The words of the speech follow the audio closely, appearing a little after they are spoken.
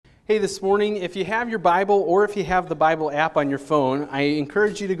Hey, this morning, if you have your Bible or if you have the Bible app on your phone, I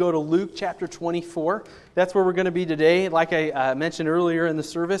encourage you to go to Luke chapter 24. That's where we're going to be today. Like I mentioned earlier in the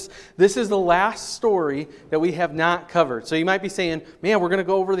service, this is the last story that we have not covered. So you might be saying, man, we're going to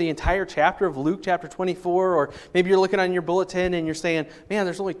go over the entire chapter of Luke chapter 24, or maybe you're looking on your bulletin and you're saying, man,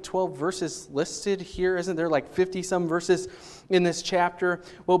 there's only 12 verses listed here. Isn't there like 50-some verses in this chapter?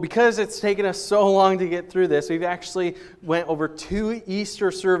 Well, because it's taken us so long to get through this, we've actually went over 2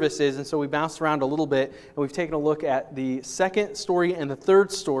 Easter services, and so we bounced around a little bit, and we've taken a look at the second story and the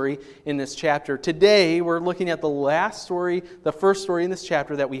third story in this chapter. Today, we're looking at the last story, the first story in this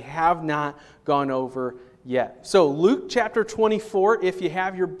chapter that we have not gone over yet. So Luke chapter 24, if you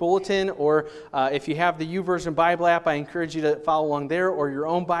have your bulletin or if you have the YouVersion Bible app, I encourage you to follow along there, or your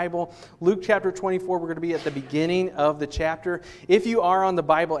own Bible. Luke chapter 24, we're going to be at the beginning of the chapter. If you are on the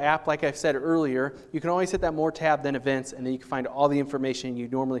Bible app, like I've said earlier, you can always hit that More tab, then Events, and then you can find all the information you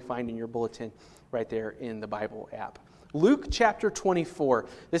normally find in your bulletin right there in the Bible app. Luke chapter 24.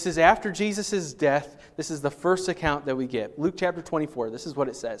 This is after Jesus' death. This is the first account that we get. Luke chapter 24. This is what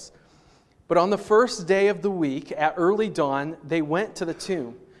it says. But on the first day of the week, at early dawn, they went to the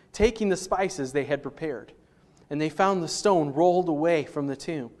tomb, taking the spices they had prepared. And they found the stone rolled away from the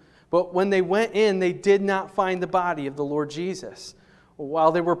tomb. But when they went in, they did not find the body of the Lord Jesus.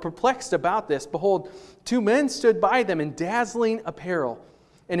 While they were perplexed about this, behold, 2 men stood by them in dazzling apparel.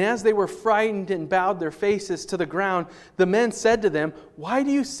 And as they were frightened and bowed their faces to the ground, the men said to them, "Why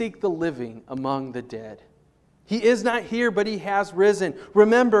do you seek the living among the dead? He is not here, but he has risen.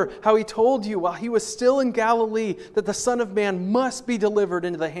 Remember how he told you while he was still in Galilee that the Son of Man must be delivered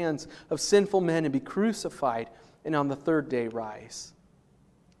into the hands of sinful men and be crucified, and on the third day rise."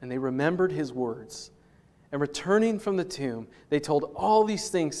 And they remembered his words. And returning from the tomb, they told all these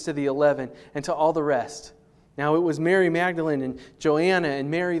things to the 11 and to all the rest. Now it was Mary Magdalene and Joanna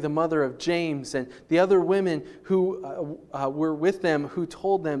and Mary the mother of James and the other women who were with them who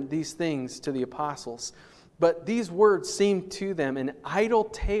told them these things to the apostles. But these words seemed to them an idle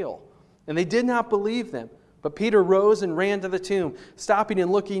tale, and they did not believe them. But Peter rose and ran to the tomb. Stopping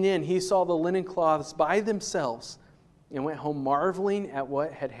and looking in, he saw the linen cloths by themselves and went home marveling at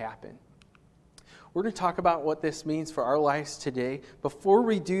what had happened. We're going to talk about what this means for our lives today. Before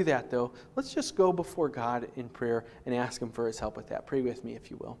we do that, though, let's just go before God in prayer and ask Him for His help with that. Pray with me, if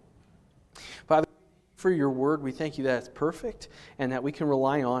you will. Father, for your word, we thank you that it's perfect and that we can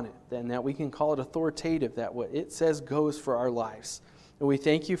rely on it, and that we can call it authoritative, that what it says goes for our lives. And we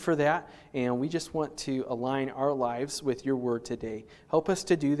thank you for that, and we just want to align our lives with your word today. Help us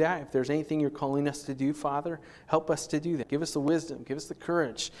to do that. If there's anything you're calling us to do, Father, help us to do that. Give us the wisdom, give us the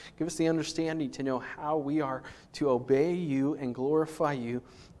courage, give us the understanding to know how we are to obey you and glorify you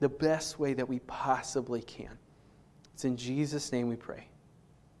the best way that we possibly can. It's in Jesus' name we pray.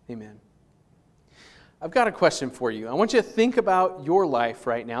 Amen. I've got a question for you. I want you to think about your life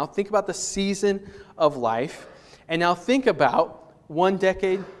right now. Think about the season of life. And now think about 1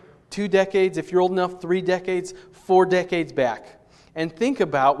 decade, 2 decades, if you're old enough, 3 decades, 4 decades back. And think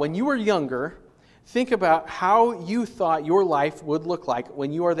about when you were younger, think about how you thought your life would look like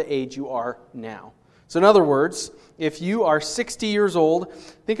when you are the age you are now. So in other words, if you are 60 years old,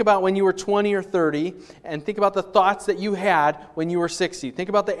 think about when you were 20 or 30, and think about the thoughts that you had when you were 60. Think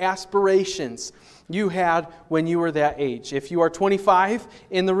about the aspirations you had when you were that age. If you are 25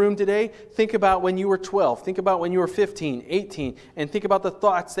 in the room today, think about when you were 12. Think about when you were 15, 18, and think about the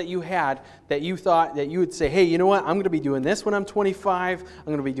thoughts that you had that you thought that you would say, hey, you know what? I'm going to be doing this when I'm 25. I'm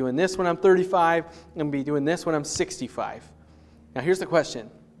going to be doing this when I'm 35. I'm going to be doing this when I'm 65. Now here's the question.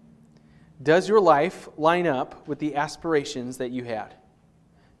 Does your life line up with the aspirations that you had?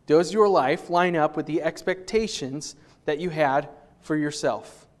 Does your life line up with the expectations that you had for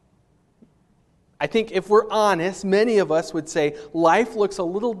yourself? I think if we're honest, many of us would say life looks a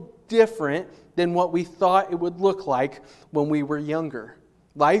little different than what we thought it would look like when we were younger.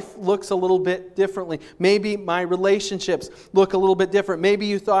 Life looks a little bit differently. Maybe my relationships look a little bit different. Maybe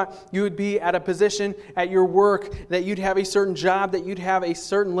you thought you would be at a position at your work, that you'd have a certain job, that you'd have a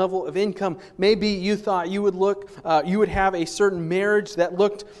certain level of income. Maybe you thought you would have a certain marriage that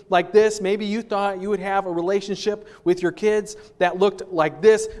looked like this. Maybe you thought you would have a relationship with your kids that looked like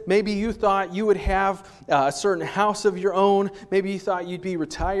this. Maybe you thought you would have a certain house of your own. Maybe you thought you'd be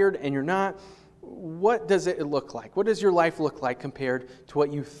retired and you're not. What does it look like? What does your life look like compared to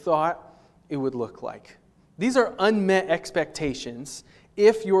what you thought it would look like? These are unmet expectations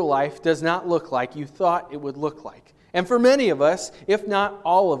if your life does not look like you thought it would look like. And for many of us, if not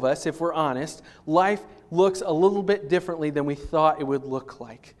all of us, if we're honest, life looks a little bit differently than we thought it would look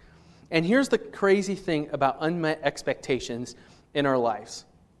like. And here's the crazy thing about unmet expectations in our lives.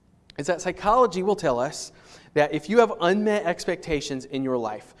 is that psychology will tell us that if you have unmet expectations in your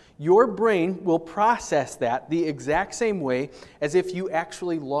life, your brain will process that the exact same way as if you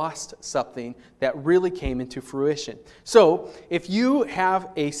actually lost something that really came into fruition. So, if you have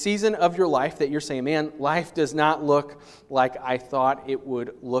a season of your life that you're saying, man, life does not look like I thought it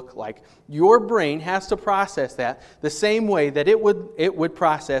would look like, your brain has to process that the same way that it would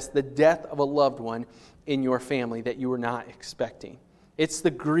process the death of a loved one in your family that you were not expecting. It's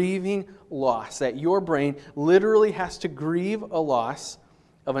the grieving loss that your brain literally has to grieve a loss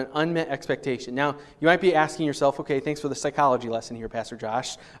of an unmet expectation. Now, you might be asking yourself, okay, thanks for the psychology lesson here, Pastor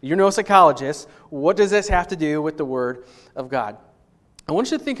Josh. You're no psychologist. What does this have to do with the Word of God? I want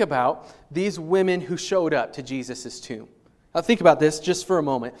you to think about these women who showed up to Jesus' tomb. Now, think about this just for a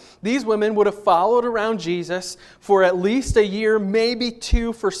moment. These women would have followed around Jesus for at least a year, maybe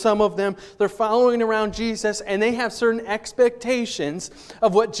 2 for some of them. They're following around Jesus, and they have certain expectations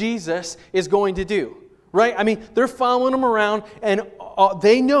of what Jesus is going to do. Right? I mean, they're following him around, and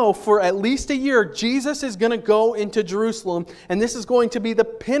they know for at least a year Jesus is going to go into Jerusalem, and this is going to be the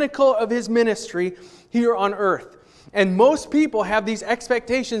pinnacle of his ministry here on earth. And most people have these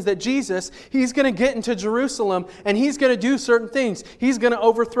expectations that Jesus, he's going to get into Jerusalem and he's going to do certain things. He's going to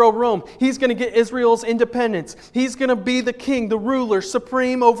overthrow Rome. He's going to get Israel's independence. He's going to be the king, the ruler,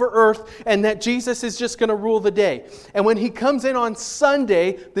 supreme over earth, and that Jesus is just going to rule the day. And when he comes in on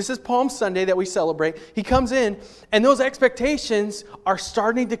Sunday, this is Palm Sunday that we celebrate, he comes in and those expectations are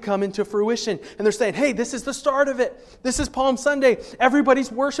starting to come into fruition. And they're saying, hey, this is the start of it. This is Palm Sunday.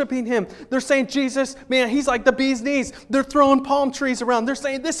 Everybody's worshiping him. They're saying, Jesus, man, he's like the bee's knees. They're throwing palm trees around. They're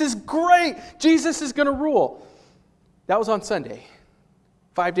saying, this is great. Jesus is going to rule. That was on Sunday.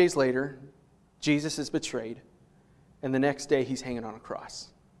 5 days later, Jesus is betrayed. And the next day, he's hanging on a cross.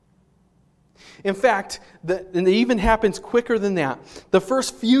 In fact, and it even happens quicker than that. The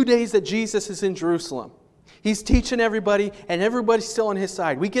first few days that Jesus is in Jerusalem, he's teaching everybody, and everybody's still on his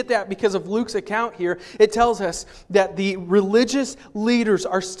side. We get that because of Luke's account here. It tells us that the religious leaders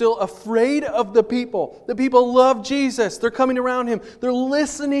are still afraid of the people. The people love Jesus. They're coming around him. They're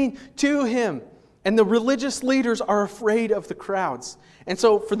listening to him. And the religious leaders are afraid of the crowds. And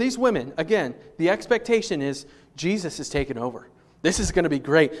so for these women, again, the expectation is Jesus is taking over. This is going to be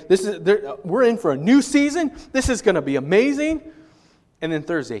great. We're in for a new season. This is going to be amazing. And then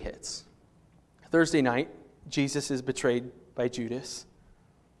Thursday hits. Thursday night, Jesus is betrayed by Judas,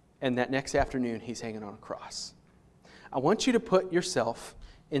 and that next afternoon he's hanging on a cross. I want you to put yourself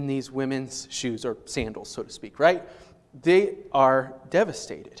in these women's shoes, or sandals, so to speak, right? They are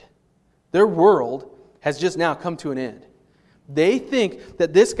devastated. Their world has just now come to an end. They think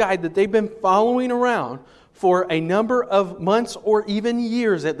that this guy that they've been following around for a number of months or even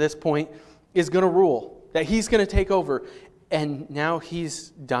years at this point is going to rule, that he's going to take over, and now he's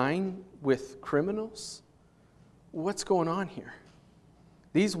dying with criminals? What's going on here?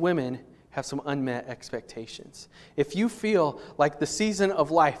 These women have some unmet expectations. If you feel like the season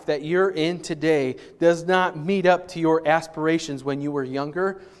of life that you're in today does not meet up to your aspirations when you were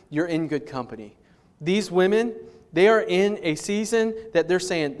younger, you're in good company. These women, they are in a season that they're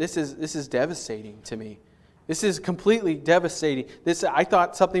saying, this is devastating to me. This is completely devastating. I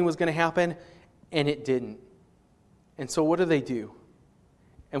thought something was going to happen, and it didn't. And so what do?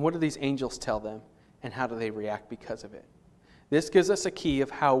 And what do these angels tell them? And how do they react because of it? This gives us a key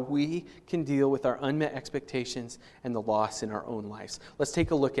of how we can deal with our unmet expectations and the loss in our own lives. Let's take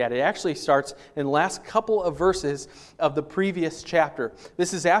a look at it. It actually starts in the last couple of verses of the previous chapter.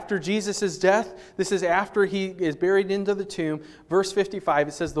 This is after Jesus' death. This is after he is buried into the tomb. Verse 55,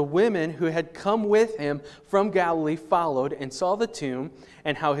 it says, the women who had come with him from Galilee followed and saw the tomb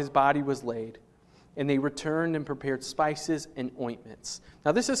and how his body was laid. And they returned and prepared spices and ointments.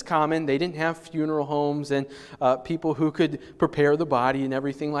 Now this is common. They didn't have funeral homes and people who could prepare the body and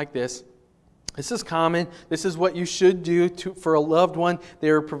everything like this. This is common. This is what you should do for a loved one.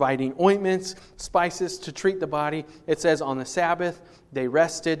 They were providing ointments, spices to treat the body. It says on the Sabbath, they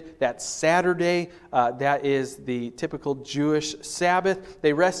rested. That's Saturday. That is the typical Jewish Sabbath.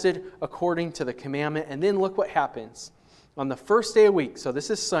 They rested according to the commandment. And then look what happens. On the first day of the week, so this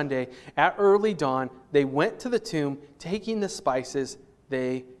is Sunday, at early dawn, they went to the tomb, taking the spices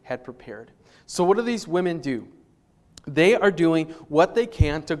they had prepared. So what do these women do? They are doing what they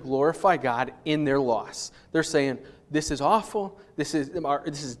can to glorify God in their loss. They're saying, this is awful, this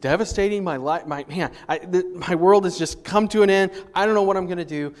is devastating, my life, my world has just come to an end, I don't know what I'm going to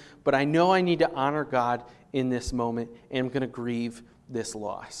do, but I know I need to honor God in this moment, and I'm going to grieve this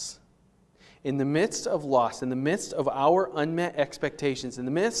loss. In the midst of loss, in the midst of our unmet expectations, in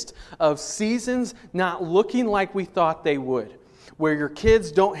the midst of seasons not looking like we thought they would, where your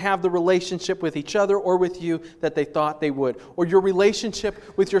kids don't have the relationship with each other or with you that they thought they would, or your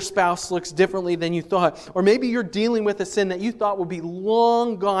relationship with your spouse looks differently than you thought, or maybe you're dealing with a sin that you thought would be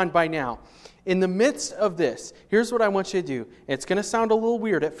long gone by now. In the midst of this, here's what I want you to do. It's going to sound a little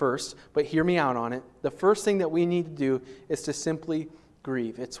weird at first, but hear me out on it. The first thing that we need to do is to simply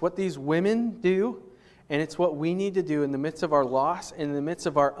grieve. It's what these women do, and it's what we need to do in the midst of our loss and in the midst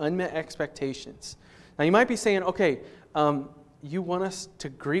of our unmet expectations. Now, you might be saying, okay, you want us to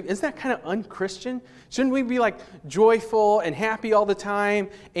grieve? Isn't that kind of unchristian? Shouldn't we be like joyful and happy all the time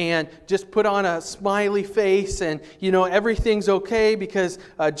and just put on a smiley face and, everything's okay because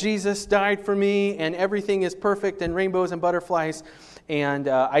Jesus died for me and everything is perfect and rainbows and butterflies and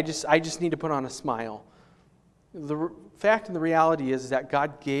I just need to put on a smile. The fact and the reality is that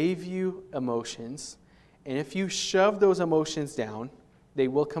God gave you emotions, and if you shove those emotions down, they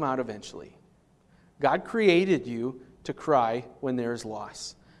will come out eventually. God created you to cry when there is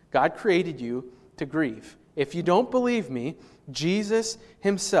loss. God created you to grieve. If you don't believe me, Jesus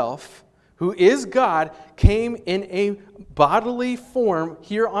himself, who is God, came in a bodily form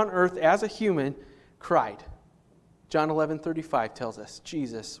here on earth as a human, cried. John 11:35 tells us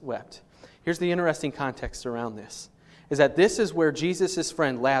Jesus wept. Here's the interesting context around this, is that this is where Jesus'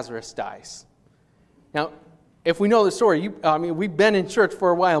 friend Lazarus dies. Now, if we know the story, we've been in church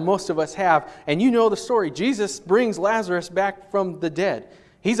for a while, most of us have, and you know the story. Jesus brings Lazarus back from the dead.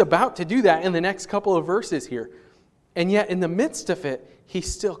 He's about to do that in the next couple of verses here. And yet, in the midst of it, he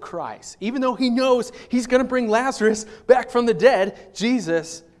still cries. Even though he knows he's going to bring Lazarus back from the dead,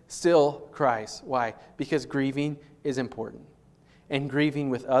 Jesus still cries. Why? Because grieving is important. And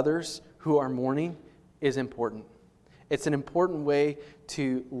grieving with others who are mourning is important. It's an important way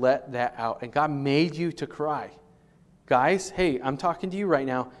to let that out. And God made you to cry. Guys, hey, I'm talking to you right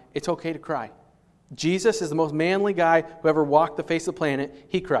now. It's okay to cry. Jesus is the most manly guy who ever walked the face of the planet.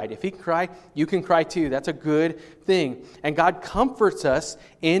 He cried. If he can cry, you can cry too. That's a good thing. And God comforts us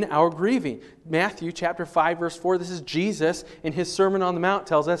in our grieving. Matthew chapter 5, verse 4, this is Jesus in his Sermon on the Mount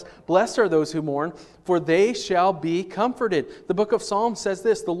tells us, "Blessed are those who mourn, for they shall be comforted." The book of Psalms says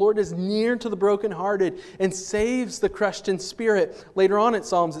this, "The Lord is near to the brokenhearted and saves the crushed in spirit." Later on in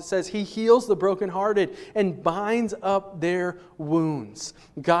Psalms it says, "He heals the brokenhearted and binds up their wounds."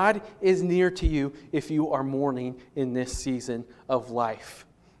 God is near to you if you are mourning in this season of life.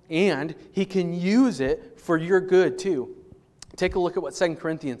 And He can use it for your good too. Take a look at what 2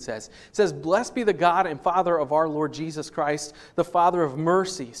 Corinthians says. It says, "Blessed be the God and Father of our Lord Jesus Christ, the Father of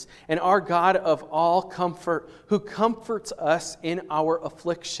mercies, and our God of all comfort, who comforts us in our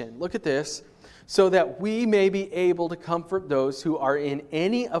affliction." Look at this. "So that we may be able to comfort those who are in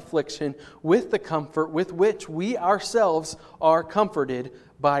any affliction with the comfort with which we ourselves are comforted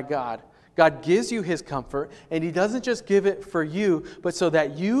by God." God gives you His comfort, and He doesn't just give it for you, but so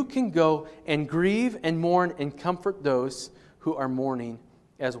that you can go and grieve and mourn and comfort those who are mourning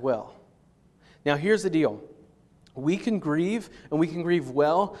as well. Now here's the deal. We can grieve, and we can grieve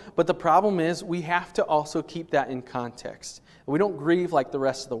well, but the problem is we have to also keep that in context. We don't grieve like the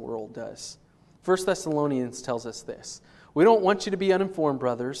rest of the world does. 1 Thessalonians tells us this. "We don't want you to be uninformed,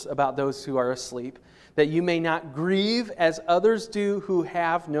 brothers, about those who are asleep, that you may not grieve as others do who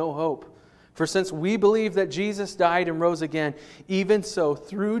have no hope. For since we believe that Jesus died and rose again, even so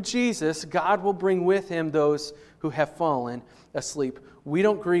through Jesus God will bring with Him those who have fallen asleep." We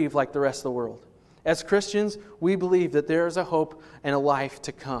don't grieve like the rest of the world. As Christians, we believe that there is a hope and a life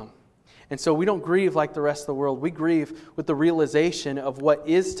to come. And so we don't grieve like the rest of the world. We grieve with the realization of what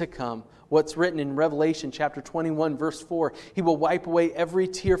is to come. What's written in Revelation chapter 21, verse 4. "He will wipe away every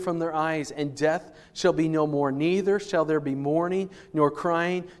tear from their eyes, and death shall be no more. Neither shall there be mourning, nor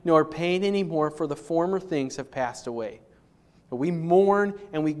crying, nor pain anymore, for the former things have passed away." We mourn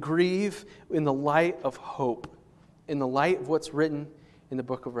and we grieve in the light of hope, in the light of what's written in the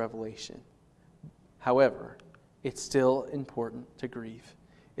book of Revelation. However, it's still important to grieve.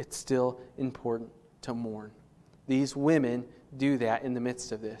 It's still important to mourn. These women do that in the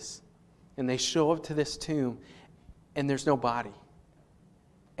midst of this. And they show up to this tomb, and there's no body.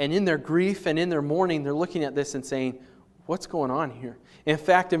 And in their grief and in their mourning, they're looking at this and saying, what's going on here? In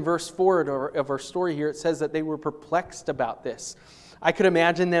fact, in verse 4 of our story here, it says that they were perplexed about this. I could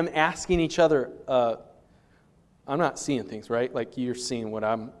imagine them asking each other, I'm not seeing things, right? Like you're seeing what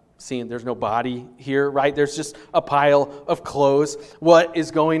I'm seeing. There's no body here, right? There's just a pile of clothes. What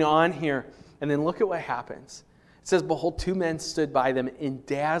is going on here? And then look at what happens. It says, "Behold, two men stood by them in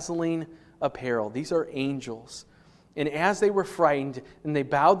dazzling apparel." These are angels. "And as they were frightened and they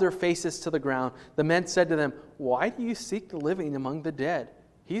bowed their faces to the ground, the men said to them, 'Why do you seek the living among the dead?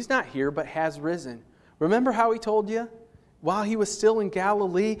 He's not here, but has risen. Remember how he told you? while he was still in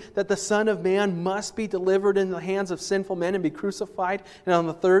Galilee, that the Son of Man must be delivered in the hands of sinful men and be crucified, and on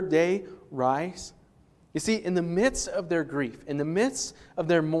the third day rise? You see, in the midst of their grief, in the midst of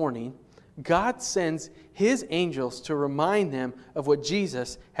their mourning, God sends His angels to remind them of what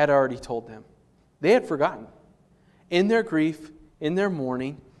Jesus had already told them. They had forgotten. In their grief, in their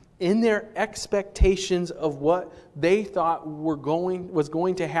mourning, in their expectations of what they thought was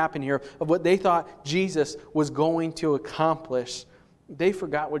going to happen here, of what they thought Jesus was going to accomplish, they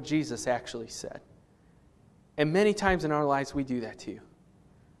forgot what Jesus actually said. And many times in our lives we do that too.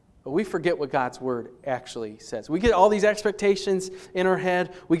 But we forget what God's Word actually says. We get all these expectations in our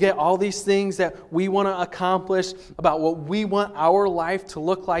head. We get all these things that we want to accomplish about what we want our life to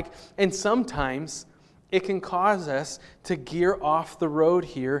look like. And sometimes it can cause us to gear off the road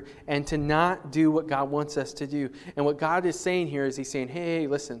here and to not do what God wants us to do. And what God is saying here is He's saying, hey,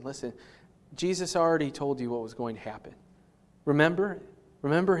 listen. Jesus already told you what was going to happen. Remember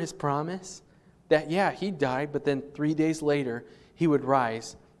His promise? That, yeah, He died, but then 3 days later, He would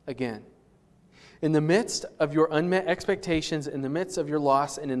rise again. In the midst of your unmet expectations, in the midst of your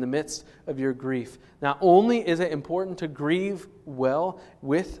loss, and in the midst of your grief, not only is it important to grieve well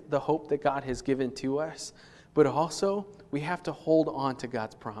with the hope that God has given to us, but also we have to hold on to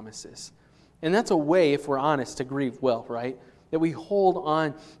God's promises. And that's a way, if we're honest, to grieve well, right? That we hold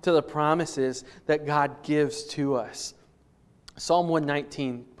on to the promises that God gives to us. Psalm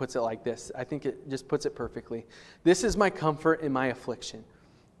 119 puts it like this. I think it just puts it perfectly. This is my comfort in my affliction,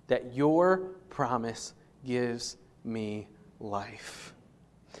 that your promise gives me life.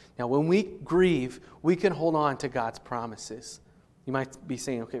 Now, when we grieve, we can hold on to God's promises. You might be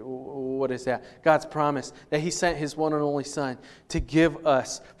saying, okay, what is that? God's promise that He sent His one and only Son to give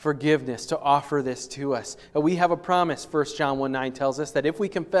us forgiveness, to offer this to us. And we have a promise, 1 John 1:9 tells us, that if we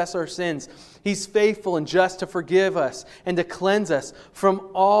confess our sins, He's faithful and just to forgive us and to cleanse us from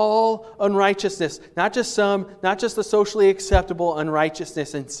all unrighteousness. Not just some, not just the socially acceptable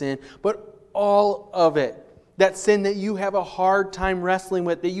unrighteousness and sin, but all of it. That sin that you have a hard time wrestling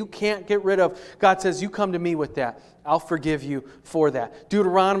with, that you can't get rid of. God says, you come to me with that. I'll forgive you for that.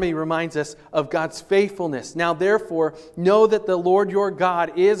 Deuteronomy reminds us of God's faithfulness. Now, therefore, know that the Lord your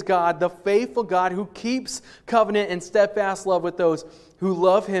God is God, the faithful God who keeps covenant and steadfast love with those who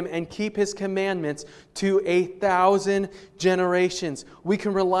love Him and keep His commandments to 1,000 generations. We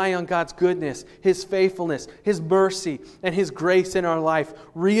can rely on God's goodness, His faithfulness, His mercy, and His grace in our life,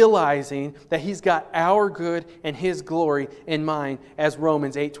 realizing that He's got our good and His glory in mind, as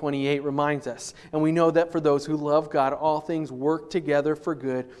Romans 8:28 reminds us. And we know that for those who love God, all things work together for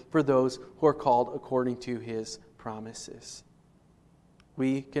good for those who are called according to His promises.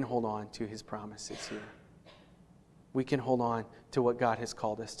 We can hold on to His promises here. We can hold on to what God has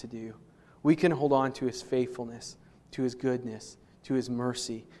called us to do. We can hold on to His faithfulness, to His goodness, to His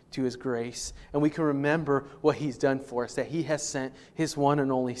mercy, to His grace. And we can remember what He's done for us, that He has sent His one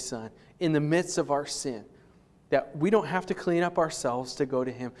and only Son in the midst of our sin, that we don't have to clean up ourselves to go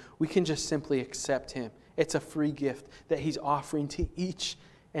to Him. We can just simply accept Him. It's a free gift that He's offering to each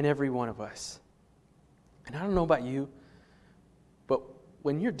and every one of us. And I don't know about you, but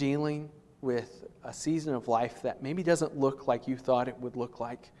when you're dealing with a season of life that maybe doesn't look like you thought it would look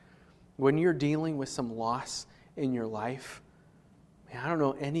like, when you're dealing with some loss in your life, man, I don't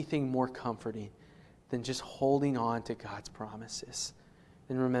know anything more comforting than just holding on to God's promises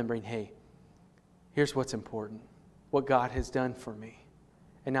and remembering, hey, here's what's important, what God has done for me,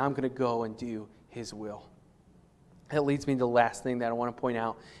 and now I'm going to go and do His will. That leads me to the last thing that I want to point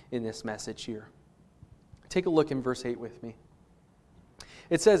out in this message here. Take a look in verse 8 with me.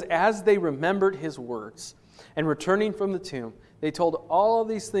 It says, as they remembered His words, and returning from the tomb, they told all of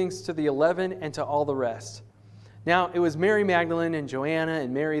these things to the 11 and to all the rest. Now it was Mary Magdalene and Joanna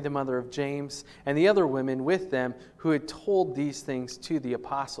and Mary the mother of James and the other women with them who had told these things to the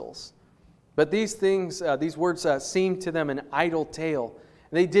apostles. But these words seemed to them an idle tale,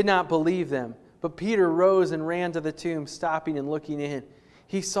 and they did not believe them. But Peter rose and ran to the tomb, stopping and looking in.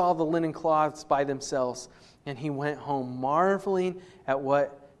 He saw the linen cloths by themselves, and he went home marveling at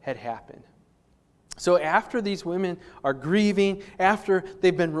what had happened. So after these women are grieving, after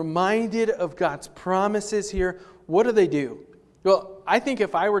they've been reminded of God's promises here, what do? Well, I think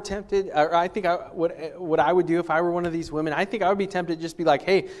if I were tempted, or I think what I would do if I were one of these women, I think I would be tempted to just be like,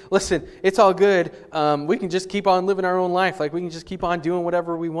 hey, listen, it's all good. We can just keep on living our own life. Like, we can just keep on doing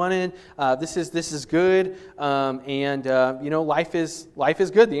whatever we wanted. This is good. Life is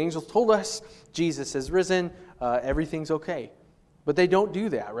good. The angels told us Jesus has risen. Everything's okay. But they don't do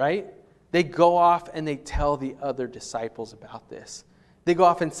that, right? They go off and they tell the other disciples about this. They go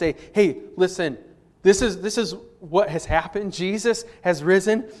off and say, hey, listen, This is what has happened. Jesus has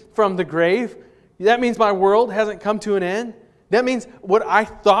risen from the grave. That means my world hasn't come to an end. That means what I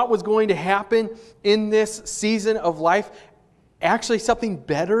thought was going to happen in this season of life, actually something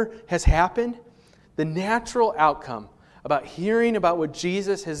better has happened. The natural outcome about hearing about what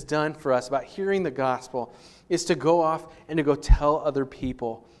Jesus has done for us, about hearing the gospel, is to go off and to go tell other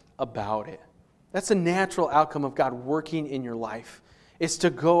people about it. That's the natural outcome of God working in your life. It's to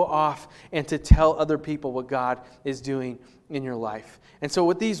go off and to tell other people what God is doing in your life. And so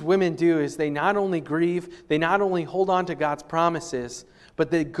what these women do is they not only grieve, they not only hold on to God's promises,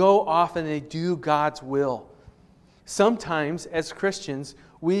 but they go off and they do God's will. Sometimes, as Christians,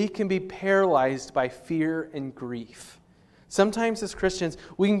 we can be paralyzed by fear and grief. Sometimes as Christians,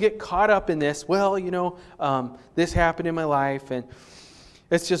 we can get caught up in this. Well, this happened in my life, and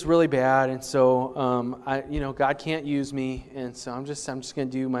it's just really bad, and so God can't use me, and so I'm just going to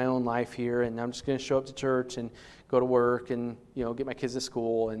do my own life here, and I'm just going to show up to church and go to work, and get my kids to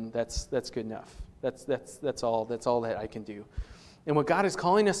school, and that's good enough. That's all that I can do. And what God is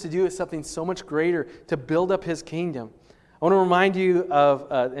calling us to do is something so much greater, to build up His kingdom. I want to remind you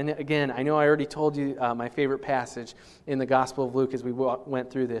of, and again, I know I already told you my favorite passage in the Gospel of Luke as we went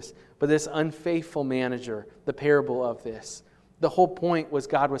through this, but this unfaithful manager, the parable of this. The whole point was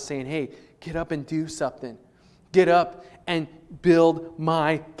God was saying, hey, get up and do something. Get up and build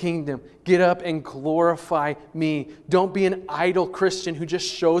my kingdom. Get up and glorify me. Don't be an idle Christian who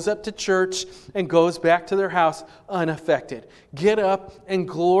just shows up to church and goes back to their house unaffected. Get up and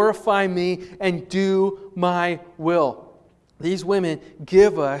glorify me and do my will. These women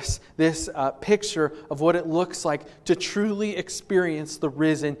give us this picture of what it looks like to truly experience the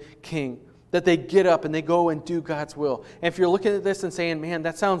risen King. That they get up and they go and do God's will. And if you're looking at this and saying, man,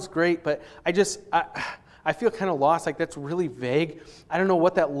 that sounds great, but I feel kind of lost, like that's really vague. I don't know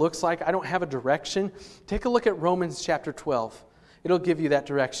what that looks like. I don't have a direction. Take a look at Romans chapter 12. It'll give you that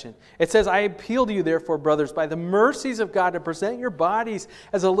direction. It says, I appeal to you, therefore, brothers, by the mercies of God, to present your bodies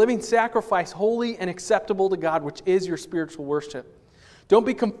as a living sacrifice, holy and acceptable to God, which is your spiritual worship. Don't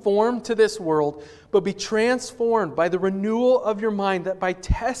be conformed to this world, but be transformed by the renewal of your mind, that by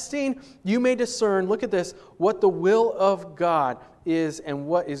testing you may discern, look at this, what the will of God is and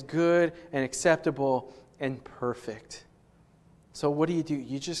what is good and acceptable and perfect. So what do?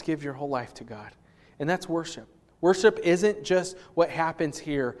 You just give your whole life to God. And that's worship. Worship isn't just what happens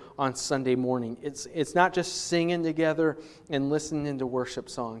here on Sunday morning. It's not just singing together and listening to worship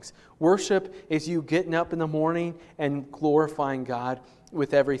songs. Worship is you getting up in the morning and glorifying God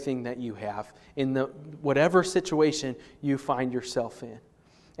with everything that you have in whatever situation you find yourself in.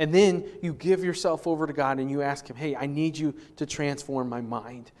 And then you give yourself over to God and you ask Him, hey, I need you to transform my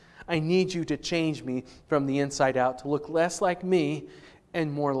mind. I need you to change me from the inside out to look less like me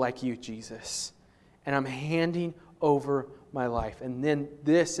and more like you, Jesus. And I'm handing over my life. And then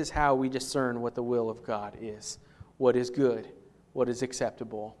this is how we discern what the will of God is. What is good, what is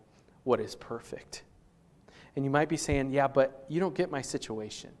acceptable, what is perfect. And you might be saying, yeah, but you don't get my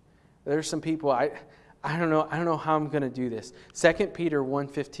situation. There's some people, I don't know how I'm going to do this. 2 Peter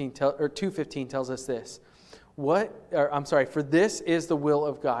 2:15 tells us this. For this is the will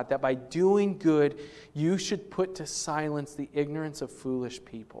of God, that by doing good you should put to silence the ignorance of foolish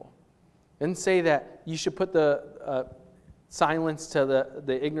people. It doesn't say that you should put the silence to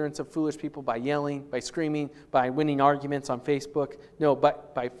the ignorance of foolish people by yelling, by screaming, by winning arguments on Facebook. No,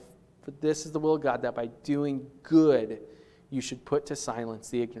 but for this is the will of God, that by doing good you should put to silence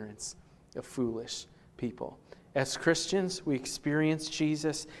the ignorance of foolish people. As Christians, we experience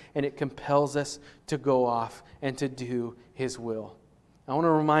Jesus, and it compels us to go off and to do His will. I want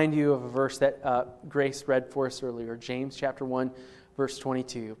to remind you of a verse that Grace read for us earlier, James chapter 1, verse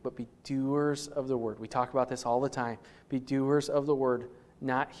 22. But be doers of the word. We talk about this all the time. Be doers of the word,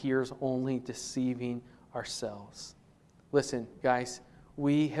 not hearers only, deceiving ourselves. Listen, guys,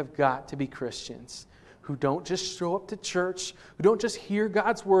 we have got to be Christians who don't just show up to church, who don't just hear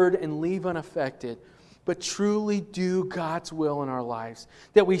God's word and leave unaffected, but truly do God's will in our lives.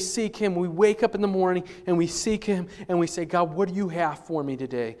 That we seek Him. We wake up in the morning and we seek Him and we say, God, what do you have for me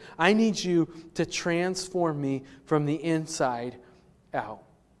today? I need you to transform me from the inside out.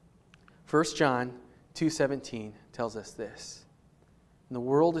 1 John 2:17 tells us this. And the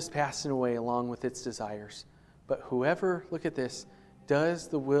world is passing away along with its desires. But whoever, look at this, does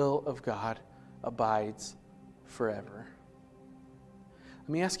the will of God abides forever. Let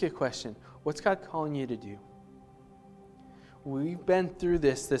me ask you a question. What's God calling you to do? We've been through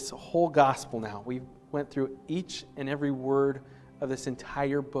this whole gospel now. We went through each and every word of this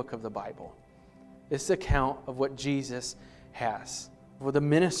entire book of the Bible. This account of what Jesus has of the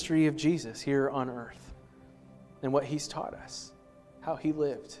ministry of Jesus here on earth and what He's taught us, how He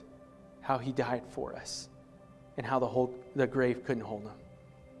lived, how He died for us, and how the grave couldn't hold Him.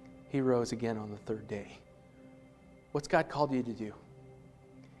 He rose again on the third day. What's God called you to do?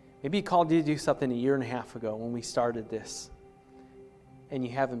 Maybe He called you to do something 1.5 years ago when we started this, and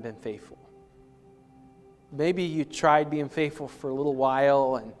you haven't been faithful. Maybe you tried being faithful for a little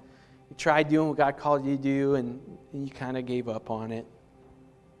while, and you tried doing what God called you to do, and you kind of gave up on it.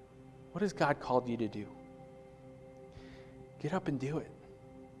 What has God called you to do? Get up and do it.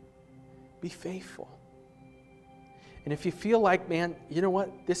 Be faithful. And if you feel like, man, you know what?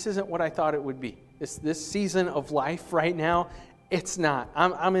 This isn't what I thought it would be. This season of life right now, it's not.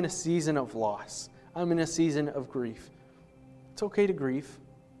 I'm in a season of loss. I'm in a season of grief. It's okay to grieve.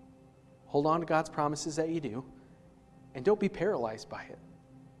 Hold on to God's promises that you do. And don't be paralyzed by it.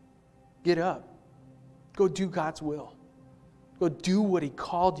 Get up. Go do God's will. Go do what He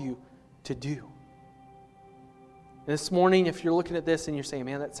called you to do. And this morning, if you're looking at this and you're saying,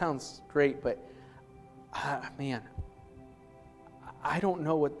 man, that sounds great, but man, I don't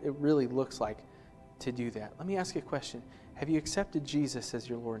know what it really looks like to do that. Let me ask you a question. Have you accepted Jesus as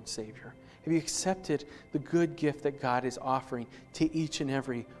your Lord and Savior? Have you accepted the good gift that God is offering to each and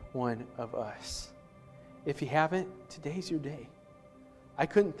every one of us? If you haven't, today's your day. I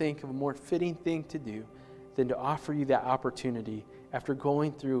couldn't think of a more fitting thing to do than to offer you that opportunity after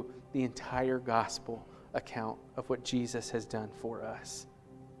going through the entire gospel account of what Jesus has done for us.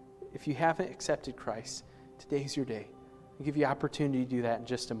 If you haven't accepted Christ, today's your day. I'll give you opportunity to do that in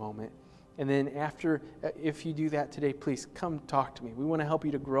just a moment. And then after, if you do that today, please come talk to me. We want to help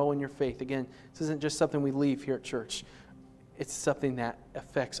you to grow in your faith. Again, this isn't just something we leave here at church. It's something that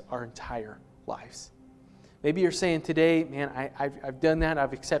affects our entire lives. Maybe you're saying today, man, I've done that.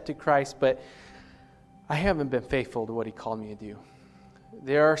 I've accepted Christ, but I haven't been faithful to what He called me to do.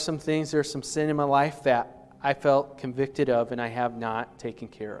 There are some things, there's some sin in my life that I felt convicted of and I have not taken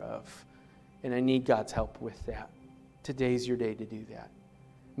care of. And I need God's help with that. Today's your day to do that.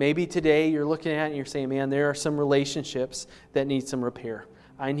 Maybe today you're looking at it and you're saying, man, there are some relationships that need some repair.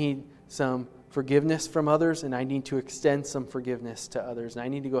 I need some forgiveness from others, and I need to extend some forgiveness to others, and I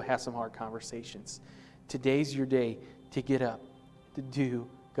need to go have some hard conversations. Today's your day to get up, to do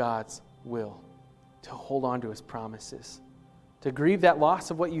God's will, to hold on to His promises, to grieve that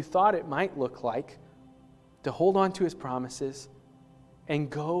loss of what you thought it might look like, to hold on to His promises, and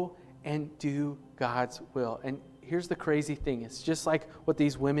go and do God's will. And here's the crazy thing. It's just like what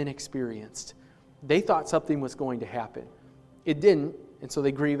these women experienced. They thought something was going to happen. It didn't, and so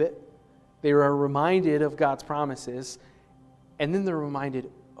they grieve it. They were reminded of God's promises, and then they're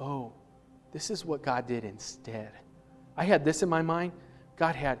reminded, oh, this is what God did instead. I had this in my mind.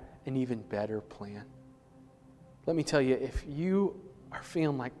 God had an even better plan. Let me tell you, if you are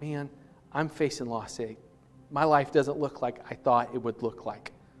feeling like, man, I'm facing loss, my life doesn't look like I thought it would look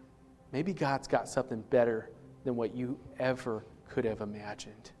like. Maybe God's got something better than what you ever could have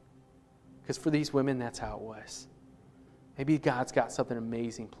imagined. Because for these women, that's how it was. Maybe God's got something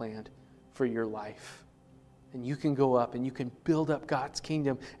amazing planned for your life. And you can go up and you can build up God's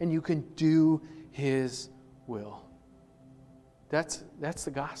kingdom and you can do His will. That's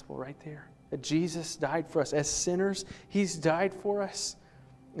the gospel right there. That Jesus died for us. As sinners, He's died for us.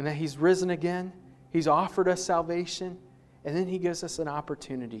 And that He's risen again. He's offered us salvation. And then He gives us an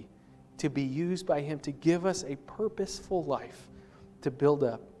opportunity to be used by Him to give us a purposeful life to build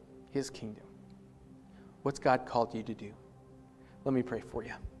up His kingdom. What's God called you to do? Let me pray for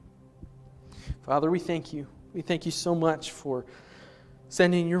you. Father, we thank You. We thank You so much for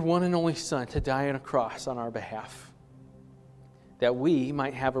sending Your one and only Son to die on a cross on our behalf, that we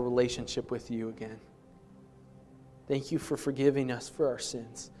might have a relationship with You again. Thank You for forgiving us for our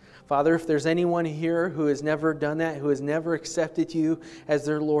sins. Father, if there's anyone here who has never done that, who has never accepted You as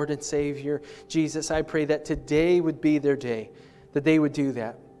their Lord and Savior, Jesus, I pray that today would be their day, that they would do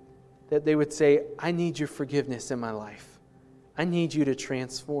that they would say, I need Your forgiveness in my life. I need You to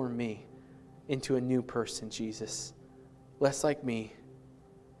transform me into a new person, Jesus. Less like me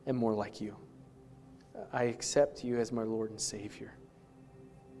and more like You. I accept You as my Lord and Savior.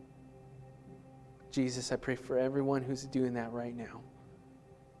 Jesus, I pray for everyone who's doing that right now.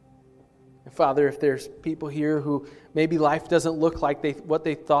 And Father, if there's people here who maybe life doesn't look like what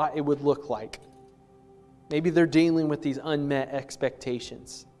they thought it would look like. Maybe they're dealing with these unmet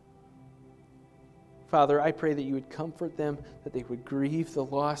expectations. Father, I pray that You would comfort them, that they would grieve the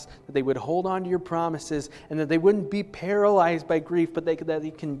loss, that they would hold on to Your promises, and that they wouldn't be paralyzed by grief, but that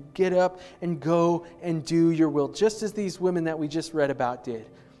they can get up and go and do Your will, just as these women that we just read about did.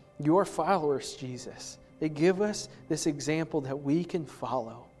 Your followers, Jesus. They give us this example that we can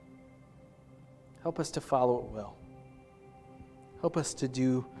follow. Help us to follow it well. Help us to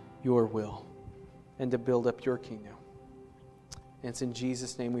do your will and to build up your kingdom. And it's in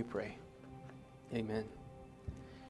Jesus' name we pray. Amen.